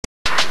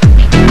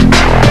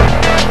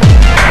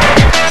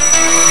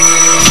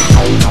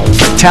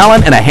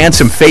Talent and a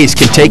handsome face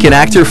can take an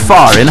actor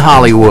far in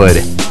Hollywood.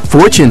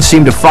 Fortune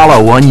seemed to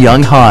follow one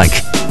young hunk.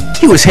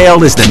 He was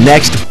hailed as the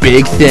next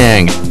big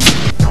thing.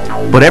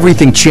 But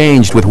everything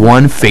changed with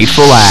one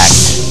fateful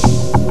act.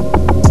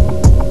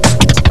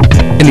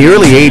 In the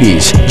early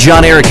 80s,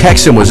 Erik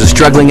Hexum was a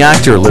struggling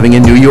actor living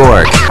in New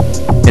York.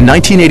 In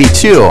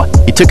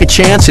 1982, he took a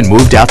chance and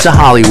moved out to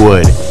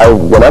Hollywood. I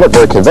went at it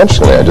very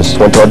conventionally. I just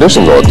went to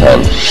auditions all the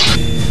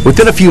time.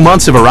 Within a few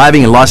months of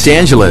arriving in Los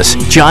Angeles,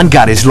 John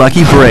got his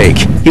lucky break.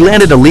 He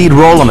landed a lead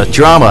role on the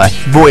drama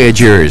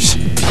Voyagers.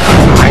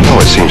 I know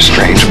it seems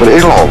strange, but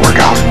it'll all work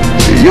out.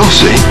 You'll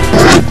see.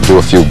 You do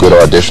a few good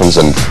auditions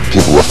and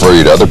people refer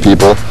you to other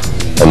people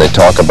and they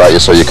talk about you,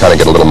 so you kind of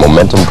get a little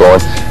momentum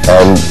going.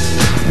 And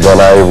then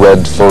I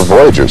read for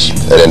Voyagers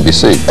at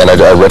NBC. And I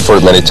read for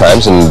it many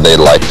times and they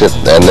liked it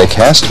and they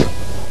cast me.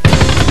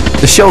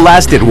 The show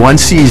lasted one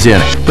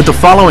season, but the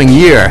following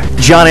year,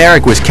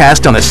 Erik was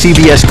cast on the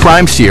CBS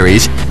crime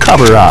series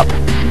Cover Up.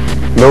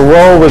 The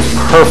role was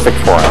perfect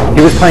for him.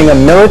 He was playing a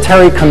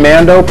military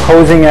commando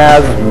posing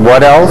as,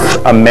 what else?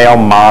 A male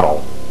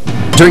model.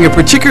 During a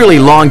particularly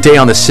long day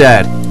on the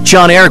set,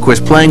 Erik was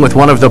playing with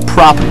one of the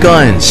prop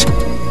guns.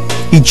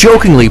 He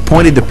jokingly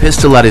pointed the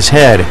pistol at his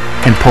head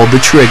and pulled the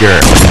trigger.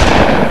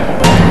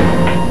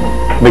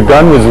 The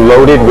gun was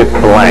loaded with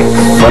blanks.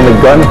 When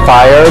the gun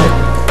fired,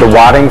 the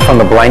wadding from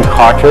the blank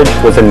cartridge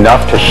was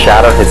enough to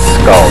shatter his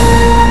skull.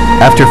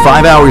 After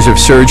 5 hours of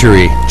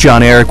surgery,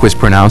 Erik was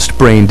pronounced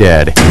brain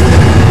dead.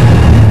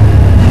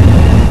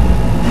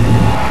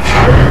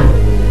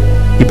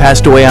 He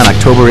passed away on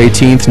October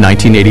 18,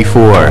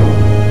 1984.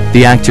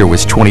 The actor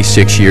was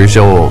 26 years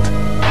old.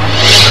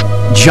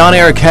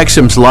 Erik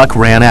Hexum's luck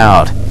ran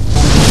out,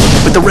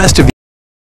 but the rest of the